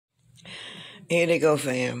Here they go,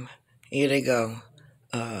 fam. Here they go.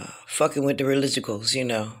 Fucking with the religicals, you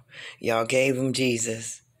know. Y'all gave them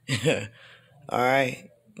Jesus. All right.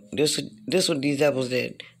 This what these devils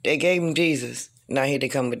did. They gave him Jesus. Now here they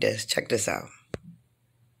come with this. Check this out.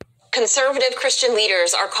 Conservative Christian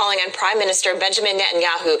leaders are calling on Prime Minister Benjamin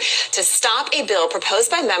Netanyahu to stop a bill proposed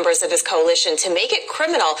by members of his coalition to make it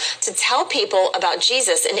criminal to tell people about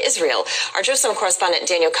Jesus in Israel. Our Jerusalem correspondent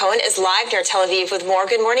Daniel Cohen is live near Tel Aviv with more.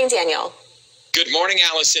 Good morning, Daniel. Good morning,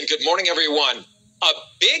 Allison. Good morning, everyone. A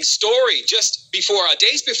big story just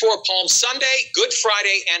days before Palm Sunday, Good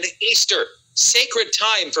Friday, and Easter. Sacred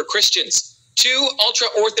time for Christians. Two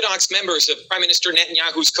ultra-Orthodox members of Prime Minister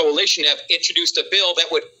Netanyahu's coalition have introduced a bill that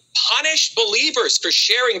would punish believers for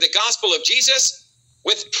sharing the gospel of Jesus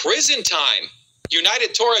with prison time.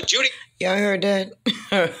 United Torah Judy. Y'all heard that?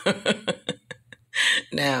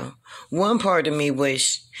 Now, one part of me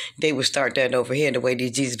wish they would start that over here, the way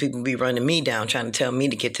these Jesus people be running me down, trying to tell me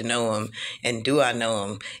to get to know him, and do I know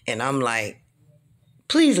him? And I'm like,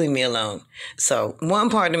 please leave me alone. So one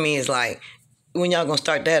part of me is like, when y'all gonna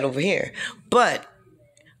start that over here? But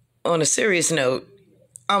on a serious note,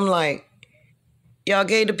 I'm like, y'all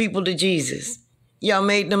gave the people to Jesus. Y'all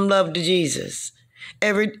made them love to Jesus.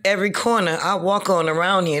 Every corner I walk on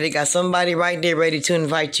around here, they got somebody right there ready to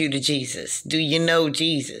invite you to Jesus. Do you know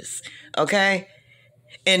Jesus? Okay?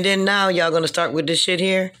 And then now y'all gonna start with this shit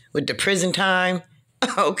here, with the prison time.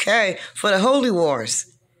 Okay, for the holy wars.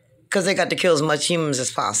 Because they got to kill as much humans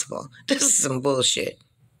as possible. This is some bullshit.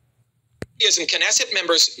 And Knesset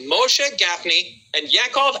members Moshe Gafni and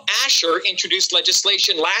Yaakov Asher introduced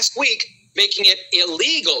legislation last week making it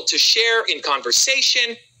illegal to share in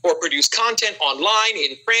conversation or produce content online,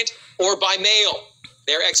 in print, or by mail.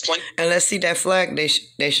 Their explanation. And let's see that flag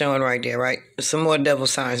they showing right there, right? Some more devil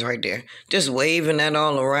signs right there. Just waving that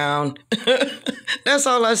all around. That's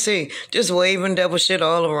all I see. Just waving devil shit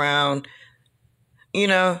all around. You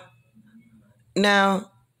know? Now,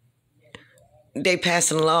 they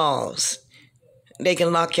passing laws. They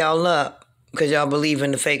can lock y'all up because y'all believe in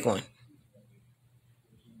the fake one.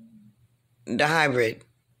 The hybrid.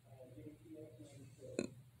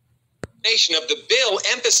 Of the bill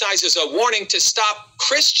emphasizes a warning to stop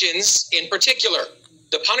Christians in particular.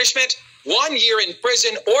 The punishment, 1 year in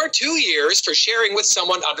prison or 2 years for sharing with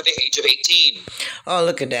someone under the age of 18. Oh,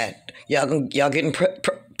 look at that. Y'all getting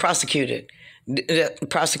prosecuted.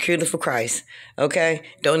 Prosecuted for Christ. Okay?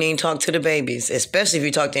 Don't even talk to the babies, especially if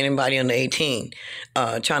you talk to anybody under 18.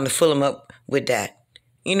 Trying to fill them up with that.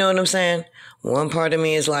 You know what I'm saying? One part of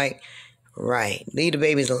me is like, right, leave the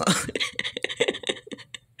babies alone.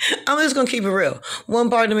 I'm just going to keep it real. One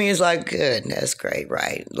part of me is like, good, that's great,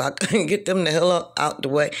 right? Like, get them the hell out the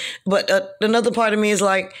way. But another part of me is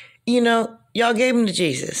like, you know, y'all gave them to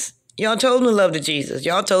Jesus. Y'all told them to love to Jesus.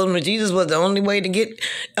 Y'all told them that Jesus was the only way to get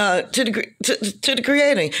to the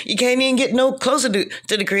Creator. You can't even get no closer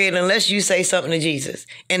to the Creator unless you say something to Jesus.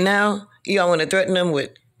 And now y'all want to threaten them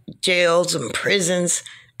with jails and prisons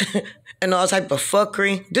and all type of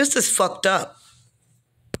fuckery. This is fucked up.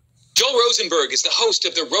 Joel Rosenberg is the host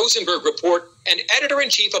of the Rosenberg Report and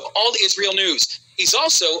editor-in-chief of All Israel News. He's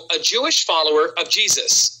also a Jewish follower of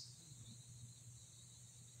Jesus.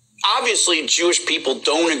 Obviously, Jewish people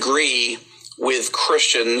don't agree with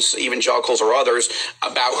Christians, evangelicals or others,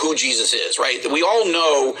 about who Jesus is, right? We all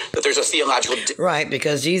know that there's a theological... Right,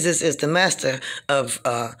 because Jesus is the master of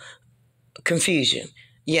confusion.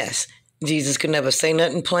 Yes. Jesus could never say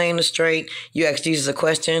nothing plain or straight. You ask Jesus a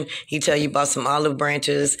question, he tell you about some olive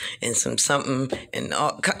branches and some something, and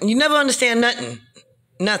all. You never understand nothing.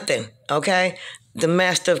 Nothing, okay? The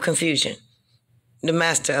master of confusion. The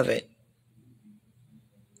master of it.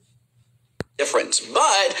 Difference.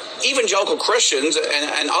 But evangelical Christians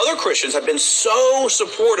and other Christians have been so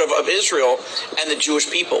supportive of Israel and the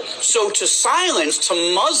Jewish people. So to silence, to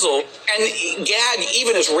muzzle, and gag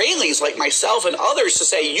even Israelis like myself and others to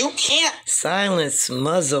say, you can't... Silence,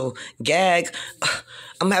 muzzle, gag.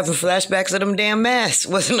 I'm having flashbacks of them damn masks.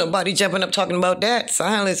 Wasn't nobody jumping up talking about that.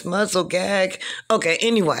 Silence, muzzle, gag. Okay,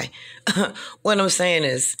 anyway. What I'm saying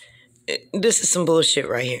is, this is some bullshit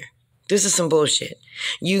right here. This is some bullshit.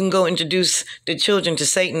 You can go introduce the children to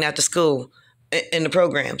Satan after school in the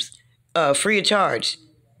programs, free of charge.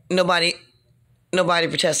 Nobody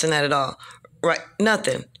protesting that at all. Right?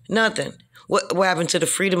 Nothing. What happened to the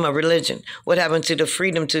freedom of religion? What happened to the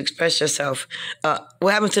freedom to express yourself?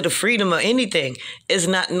 What happened to the freedom of anything? Is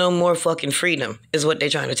not no more fucking freedom, is what they're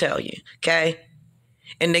trying to tell you. Okay?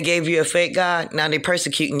 And they gave you a fake God. Now they're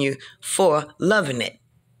persecuting you for loving it.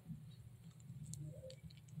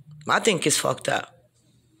 I think it's fucked up.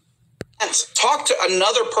 talk to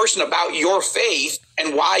another person about your faith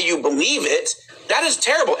and why you believe it, that is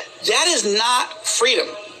terrible. That is not freedom.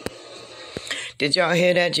 Did y'all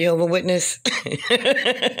hear that, Jehovah's Witness?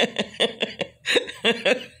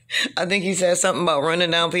 I think he said something about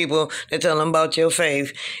running down people to tell them about your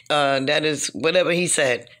faith. That is whatever he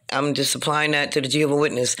said. I'm just supplying that to the Jehovah's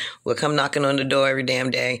Witness. We'll come knocking on the door every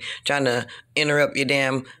damn day, trying to interrupt your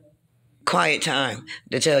damn quiet time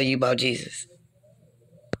to tell you about Jesus.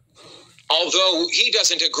 Although he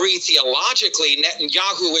doesn't agree theologically,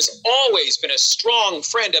 Netanyahu has always been a strong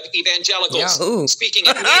friend of evangelicals, Yahoo. speaking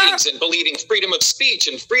at meetings and believing freedom of speech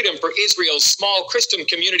and freedom for Israel's small Christian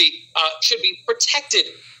community should be protected.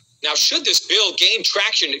 Now, should this bill gain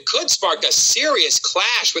traction, it could spark a serious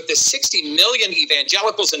clash with the 60 million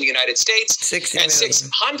evangelicals in the United States and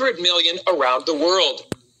 600 million around the world.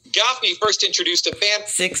 Gaffney first introduced a ban.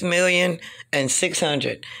 6 million and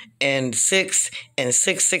 600 and 6 and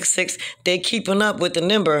 666. They keeping up with the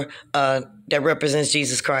number that represents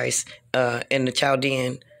Jesus Christ in the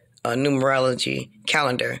Chaldean numerology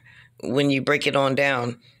calendar. When you break it on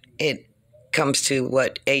down, it comes to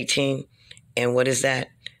what, 18, and what is that?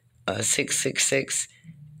 666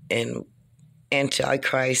 and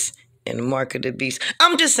Antichrist and Mark of the Beast.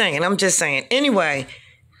 I'm just saying. Anyway,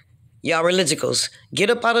 y'all religicals, get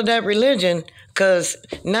up out of that religion, because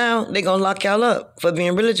now they're going to lock y'all up for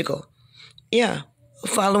being religical. Yeah,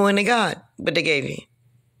 following the God, what they gave you.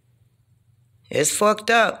 It's fucked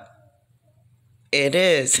up. It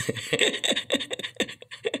is.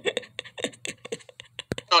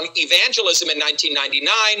 On evangelism in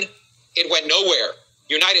 1999, it went nowhere.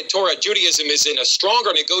 United Torah Judaism is in a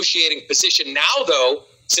stronger negotiating position now, though,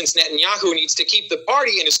 since Netanyahu needs to keep the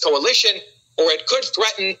party in his coalition, or it could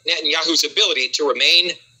threaten Netanyahu's ability to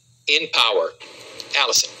remain in power.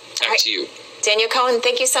 Allison, back to you. Daniel Cohen,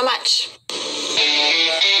 thank you so much.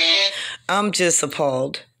 I'm just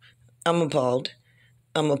appalled. I'm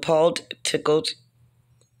appalled, tickled,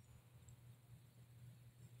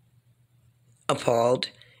 appalled,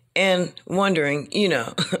 and wondering,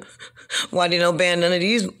 why they don't ban none of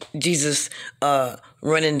these Jesus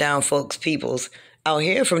running down folks, peoples out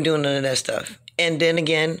here from doing none of that stuff. And then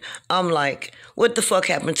again, I'm like, what the fuck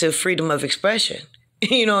happened to freedom of expression?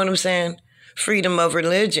 You know what I'm saying? Freedom of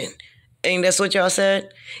religion. Ain't that's what y'all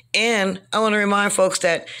said? And I want to remind folks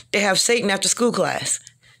that they have Satan after school class.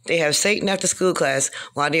 They have Satan after school class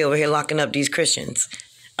while they over here locking up these Christians.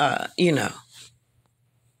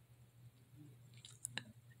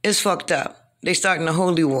 It's fucked up. They starting a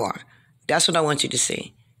holy war. That's what I want you to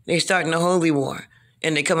see. They starting a holy war.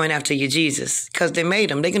 And they coming after you, Jesus, because they made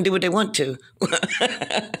them. They can do what they want to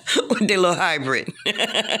with their little hybrid.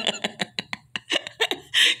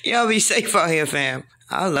 Y'all be safe out here, fam.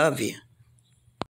 I love you.